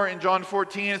once more in John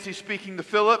 14, as he's speaking to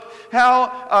Philip,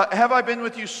 how have I been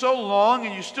with you so long,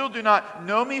 and you still do not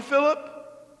know me, Philip?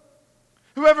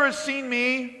 Whoever has seen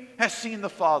me has seen the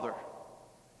Father.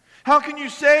 How can you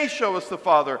say, show us the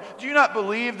Father? Do you not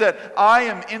believe that I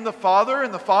am in the Father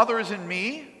and the Father is in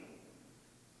me?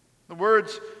 The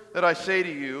words that I say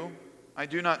to you, I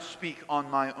do not speak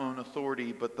on my own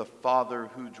authority, but the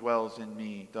Father who dwells in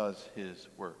me does his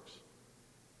works.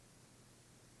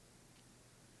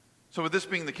 So with this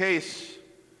being the case,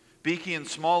 Beakey and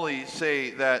Smalley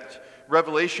say that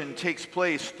revelation takes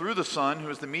place through the Son, who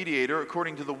is the mediator,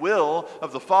 according to the will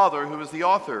of the Father, who is the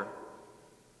author.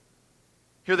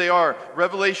 Here they are.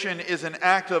 Revelation is an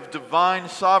act of divine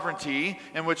sovereignty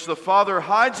in which the Father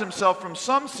hides himself from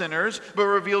some sinners but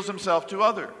reveals himself to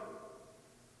others.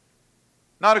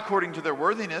 Not according to their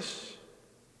worthiness,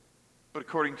 but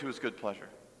according to his good pleasure.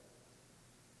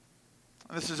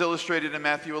 And this is illustrated in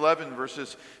Matthew 11,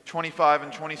 verses 25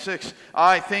 and 26.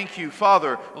 I thank you,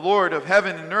 Father, Lord of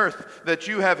heaven and earth, that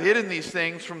you have hidden these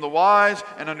things from the wise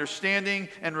and understanding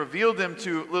and revealed them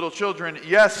to little children.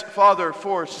 Yes, Father,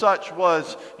 for such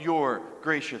was your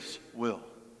gracious will.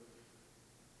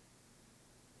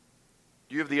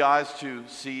 Do you have the eyes to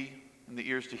see and the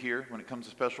ears to hear when it comes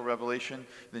to special revelation?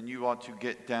 Then you ought to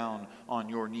get down on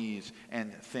your knees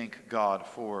and thank God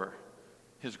for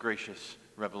his gracious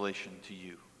revelation to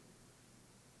you.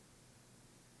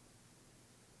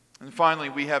 And finally,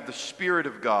 we have the Spirit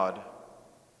of God.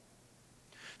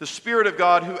 The Spirit of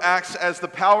God who acts as the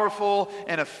powerful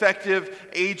and effective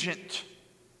agent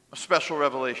of special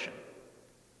revelation.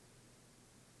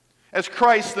 As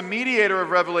Christ, the mediator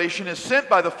of revelation, is sent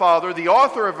by the Father, the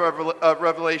author of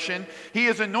revelation, he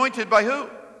is anointed by who?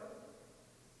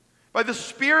 By the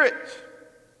Spirit,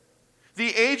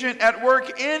 the agent at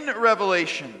work in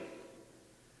revelation.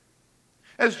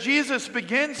 As Jesus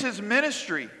begins his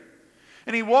ministry,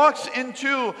 and he walks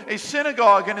into a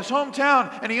synagogue in his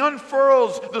hometown, and he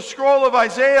unfurls the scroll of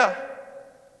Isaiah,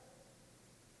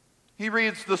 he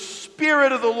reads, the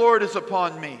Spirit of the Lord is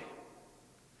upon me,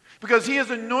 because he has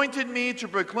anointed me to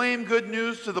proclaim good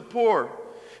news to the poor.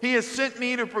 He has sent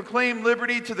me to proclaim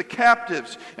liberty to the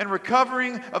captives and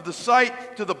recovering of the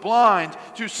sight to the blind,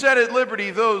 to set at liberty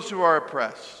those who are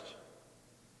oppressed.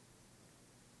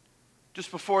 Just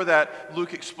before that,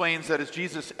 Luke explains that as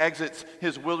Jesus exits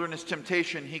his wilderness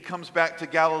temptation, he comes back to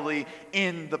Galilee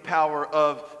in the power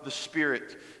of the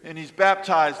Spirit. And he's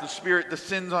baptized. The Spirit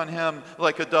descends on him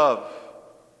like a dove.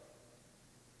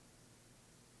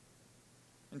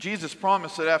 And Jesus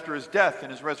promised that after his death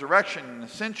and his resurrection and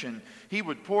ascension, he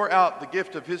would pour out the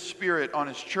gift of his Spirit on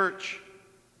his church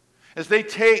as they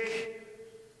take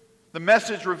the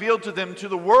message revealed to them to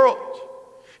the world.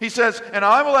 He says, and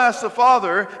I will ask the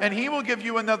Father, and he will give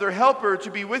you another helper to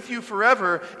be with you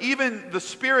forever, even the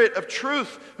Spirit of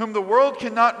truth, whom the world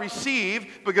cannot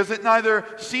receive, because it neither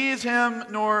sees him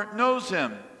nor knows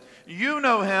him. You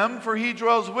know him, for he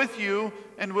dwells with you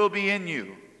and will be in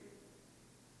you.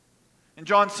 In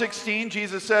John 16,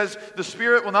 Jesus says, the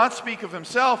Spirit will not speak of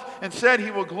himself. Instead, he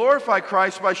will glorify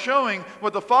Christ by showing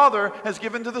what the Father has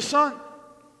given to the Son.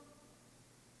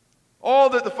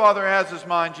 All that the Father has is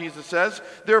mine, Jesus says.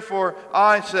 Therefore,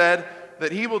 I said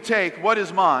that he will take what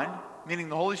is mine, meaning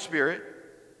the Holy Spirit,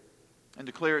 and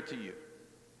declare it to you.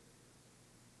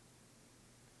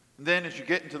 And then as you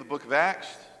get into the book of Acts,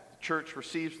 the church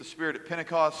receives the Spirit at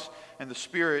Pentecost, and the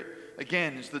Spirit,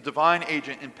 again, is the divine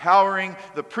agent empowering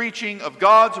the preaching of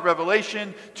God's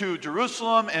revelation to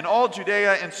Jerusalem and all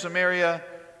Judea and Samaria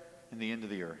and the end of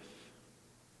the earth.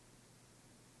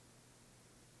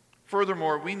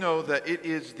 Furthermore, we know that it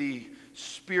is the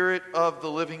Spirit of the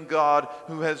living God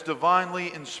who has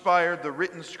divinely inspired the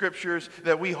written scriptures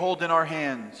that we hold in our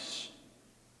hands.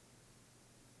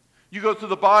 You go through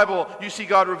the Bible, you see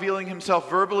God revealing himself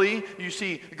verbally. You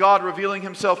see God revealing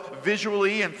himself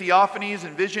visually in theophanies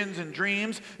and visions and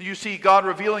dreams. You see God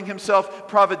revealing himself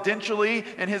providentially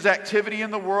in his activity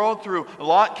in the world through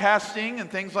lot casting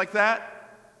and things like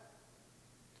that.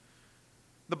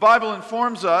 The Bible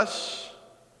informs us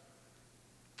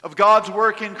of God's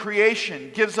work in creation,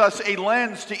 gives us a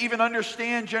lens to even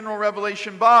understand general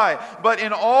revelation by. But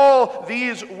in all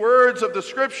these words of the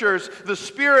Scriptures, the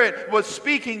Spirit was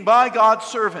speaking by God's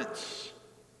servants.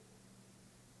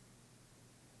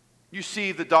 You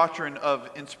see the doctrine of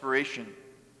inspiration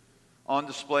on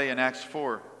display in Acts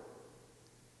 4.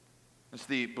 As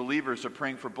the believers are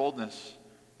praying for boldness,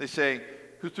 they say,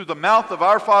 who through the mouth of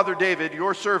our father David,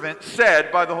 your servant,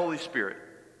 said by the Holy Spirit.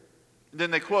 And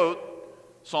then they quote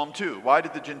Psalm 2. Why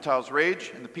did the Gentiles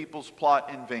rage and the peoples plot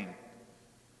in vain?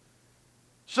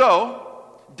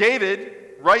 So, David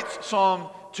writes Psalm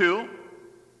 2,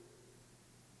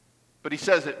 but he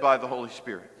says it by the Holy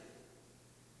Spirit.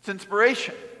 It's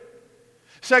inspiration.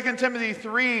 2 Timothy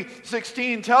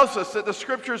 3:16 tells us that the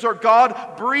Scriptures are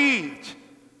God-breathed.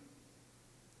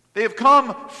 They have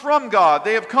come from God.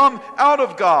 They have come out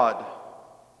of God.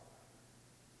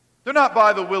 They're not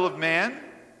by the will of man.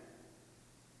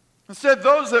 Instead,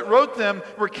 those that wrote them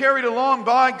were carried along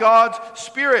by God's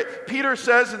Spirit. Peter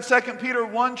says in 2 Peter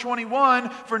 1:21,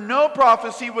 for no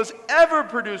prophecy was ever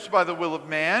produced by the will of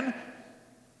man,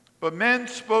 but men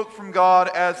spoke from God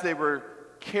as they were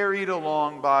carried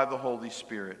along by the Holy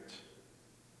Spirit.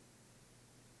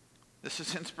 This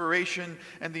is inspiration,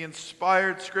 and the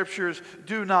inspired Scriptures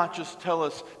do not just tell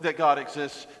us that God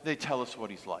exists, they tell us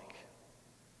what He's like.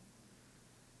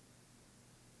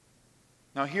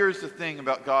 Now here's the thing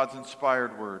about God's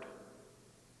inspired Word.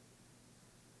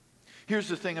 Here's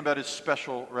the thing about His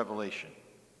special revelation.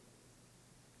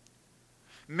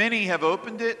 Many have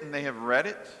opened it and they have read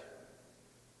it,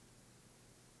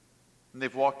 and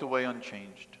they've walked away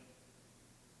unchanged.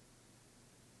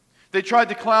 They tried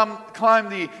to climb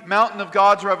the mountain of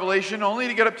God's revelation only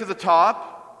to get up to the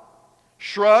top,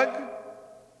 shrug,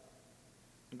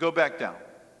 and go back down.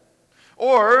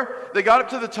 Or they got up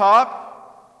to the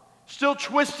top, still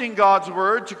twisting God's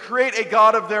word to create a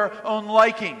God of their own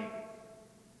liking.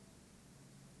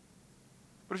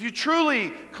 But if you truly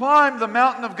climb the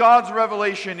mountain of God's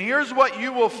revelation, here's what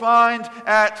you will find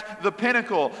at the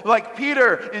pinnacle. Like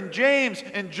Peter and James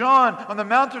and John on the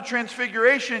Mount of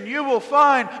Transfiguration, you will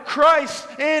find Christ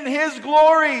in His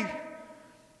glory.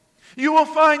 You will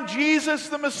find Jesus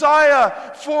the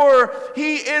Messiah, for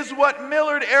He is what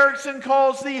Millard Erickson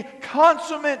calls the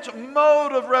consummate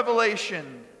mode of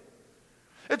revelation.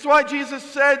 It's why Jesus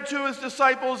said to His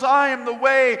disciples, I am the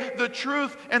way, the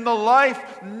truth, and the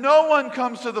life. No one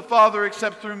comes to the Father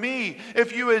except through me.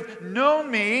 If you had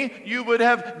known me, you would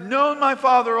have known my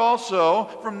Father also.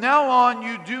 From now on,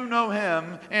 you do know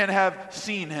Him and have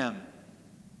seen Him.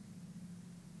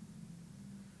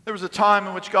 There was a time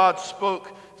in which God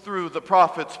spoke through the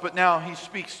prophets, but now He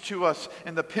speaks to us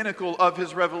in the pinnacle of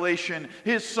His revelation,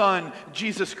 His Son,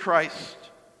 Jesus Christ.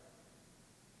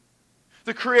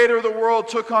 The Creator of the world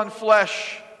took on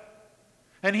flesh,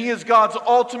 and He is God's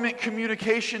ultimate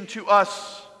communication to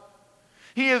us.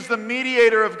 He is the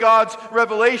mediator of God's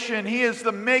revelation. He is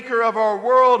the maker of our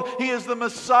world. He is the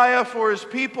Messiah for His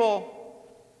people.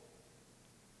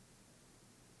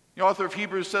 The author of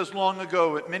Hebrews says long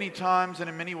ago, at many times and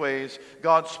in many ways,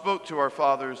 God spoke to our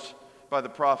fathers by the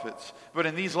prophets. But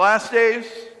in these last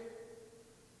days,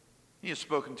 He has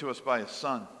spoken to us by His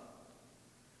Son,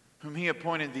 whom He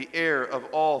appointed the heir of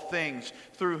all things,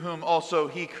 through whom also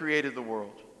He created the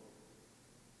world.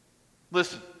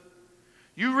 Listen,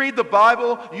 you read the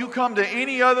Bible, you come to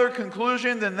any other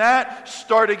conclusion than that,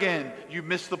 start again. You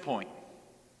miss the point.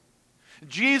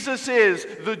 Jesus is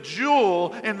the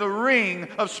jewel in the ring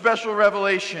of special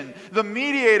revelation. The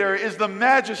mediator is the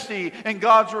majesty in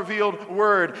God's revealed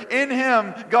word. In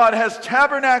Him, God has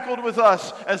tabernacled with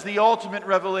us as the ultimate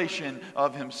revelation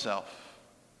of Himself.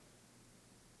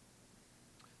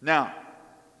 Now,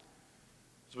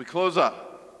 as we close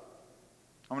up,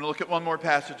 I'm going to look at one more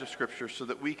passage of Scripture so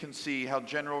that we can see how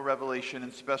general revelation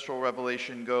and special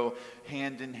revelation go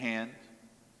hand in hand,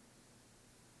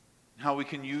 and how we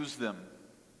can use them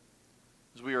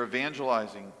as we are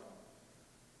evangelizing,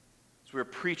 as we are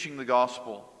preaching the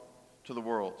gospel to the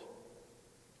world,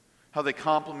 how they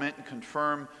complement and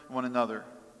confirm one another.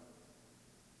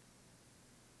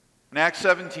 In Acts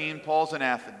 17, Paul's in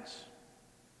Athens.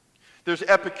 There's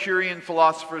Epicurean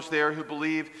philosophers there who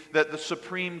believe that the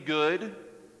supreme good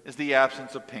is the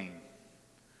absence of pain.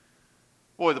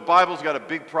 Boy, the Bible's got a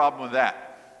big problem with that.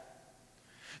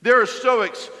 There are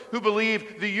Stoics who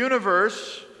believe the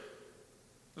universe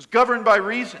is governed by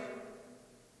reason,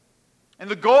 and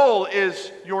the goal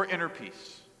is your inner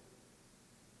peace.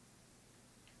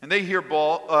 And they hear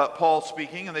Paul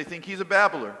speaking, and they think he's a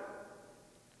babbler.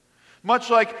 Much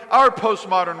like our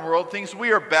postmodern world thinks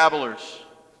we are babblers.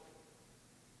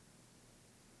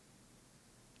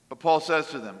 But Paul says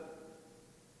to them,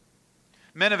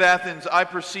 men of Athens, I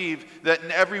perceive that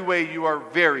in every way you are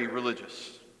very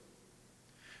religious.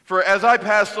 For as I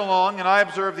passed along and I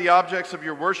observed the objects of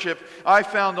your worship, I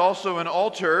found also an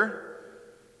altar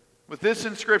with this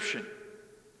inscription,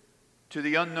 to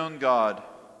the unknown God.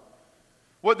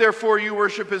 What therefore you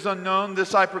worship is unknown,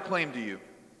 this I proclaim to you.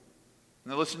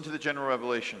 Now listen to the general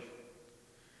revelation.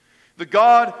 The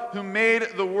God who made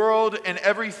the world and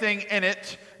everything in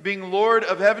it, being Lord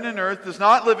of heaven and earth, does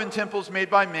not live in temples made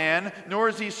by man, nor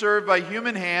is he served by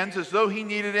human hands as though he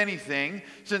needed anything,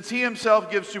 since he himself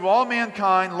gives to all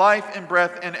mankind life and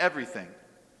breath and everything.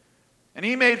 And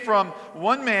he made from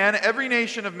one man every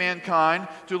nation of mankind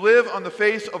to live on the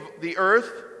face of the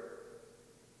earth,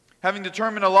 having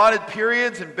determined allotted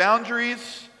periods and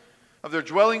boundaries of their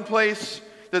dwelling place,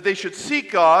 that they should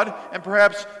seek God and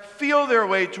perhaps feel their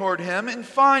way toward him and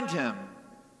find him.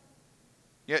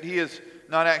 Yet he is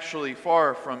not actually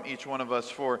far from each one of us,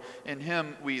 for in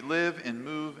him we live and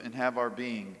move and have our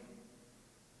being.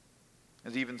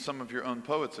 As even some of your own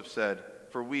poets have said,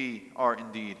 for we are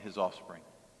indeed his offspring.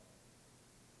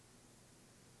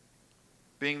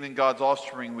 Being then God's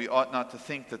offspring, we ought not to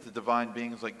think that the divine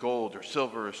beings like gold or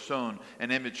silver or stone,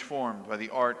 an image formed by the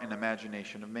art and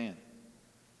imagination of man.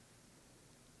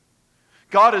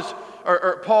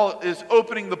 Paul is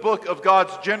opening the book of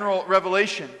God's general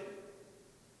revelation.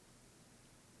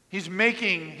 He's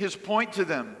making his point to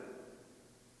them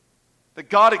that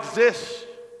God exists.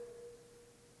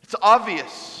 It's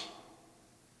obvious.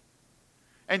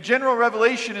 And general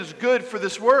revelation is good for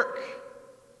this work.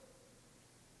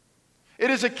 It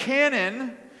is a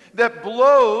cannon that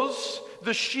blows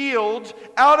the shield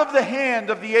out of the hand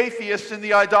of the atheist and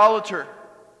the idolater.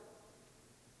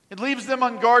 It leaves them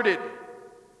unguarded.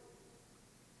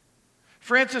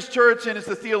 Francis Turretin is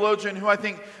the theologian who I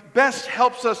think best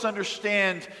helps us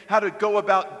understand how to go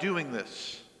about doing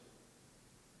this.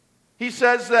 He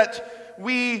says that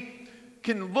we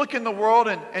can look in the world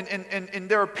and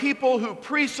there are people who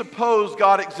presuppose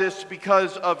God exists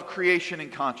because of creation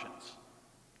and conscience.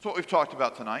 That's what we've talked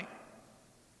about tonight.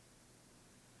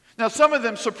 Now, some of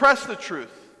them suppress the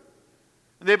truth,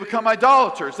 and they become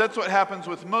idolaters. That's what happens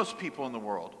with most people in the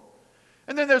world.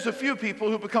 And then there's a few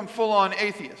people who become full-on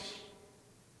atheists.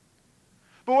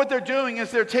 But what they're doing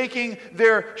is they're taking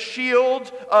their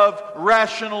shield of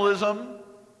rationalism,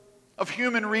 of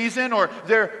human reason, or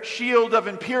their shield of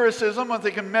empiricism, what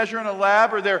they can measure in a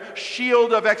lab, or their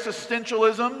shield of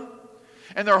existentialism,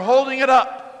 and they're holding it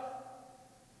up.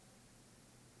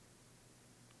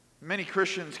 Many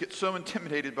Christians get so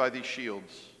intimidated by these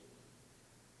shields.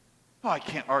 Oh, I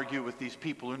can't argue with these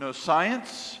people who know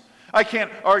science. I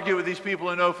can't argue with these people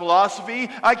who know philosophy.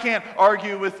 I can't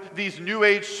argue with these New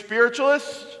Age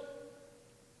spiritualists.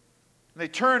 And they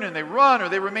turn and they run or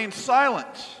they remain silent.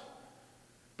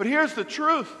 But here's the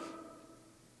truth.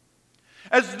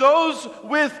 As those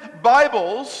with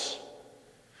Bibles,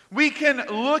 we can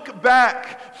look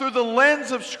back through the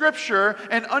lens of Scripture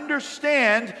and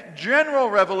understand general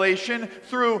revelation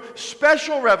through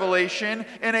special revelation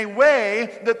in a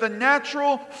way that the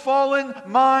natural fallen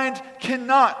mind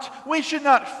cannot. We should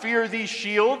not fear these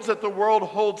shields that the world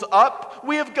holds up.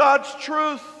 We have God's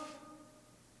truth.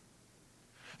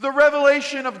 The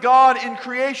revelation of God in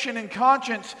creation and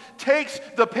conscience takes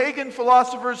the pagan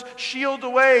philosophers' shield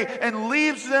away and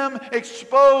leaves them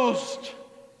exposed.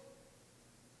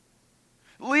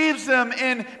 Leaves them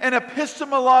in an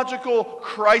epistemological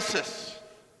crisis.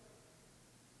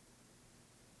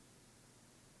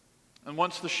 And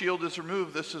once the shield is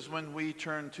removed, this is when we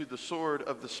turn to the sword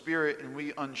of the Spirit and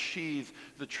we unsheathe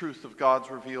the truth of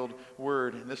God's revealed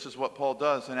word. And this is what Paul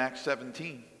does in Acts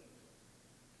 17.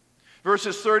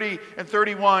 Verses 30 and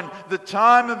 31, the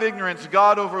time of ignorance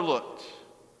God overlooked.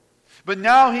 But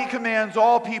now he commands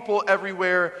all people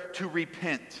everywhere to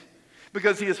repent,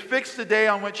 because he has fixed the day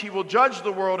on which he will judge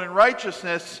the world in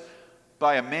righteousness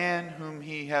by a man whom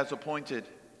he has appointed.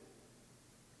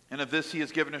 And of this he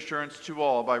has given assurance to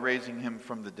all by raising him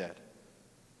from the dead.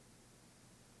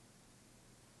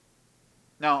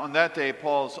 Now, on that day,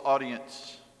 Paul's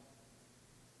audience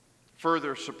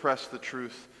further suppressed the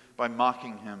truth by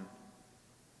mocking him,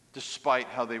 despite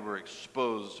how they were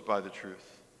exposed by the truth.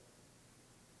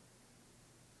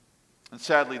 And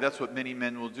sadly, that's what many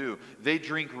men will do. They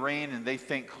drink rain and they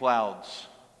think clouds.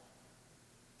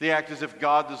 They act as if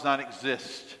God does not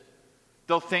exist.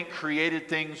 They'll think created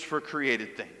things for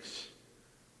created things.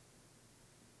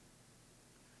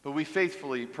 But we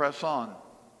faithfully press on,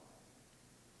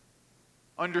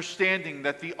 understanding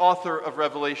that the author of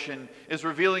Revelation is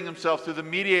revealing himself through the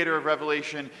mediator of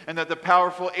Revelation, and that the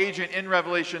powerful agent in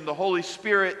Revelation, the Holy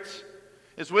Spirit,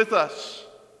 is with us.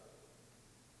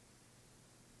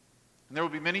 And there will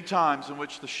be many times in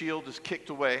which the shield is kicked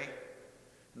away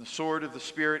and the sword of the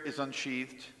Spirit is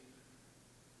unsheathed,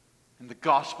 and the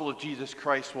gospel of Jesus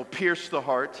Christ will pierce the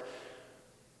heart.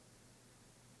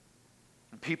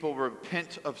 And people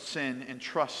repent of sin and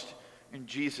trust in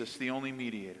Jesus, the only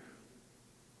mediator,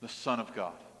 the Son of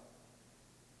God.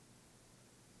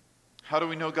 How do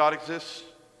we know God exists?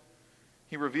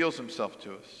 He reveals himself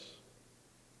to us.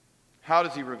 How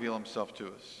does he reveal himself to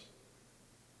us?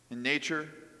 In nature,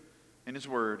 in his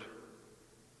word,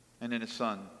 and in his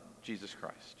Son, Jesus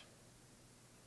Christ.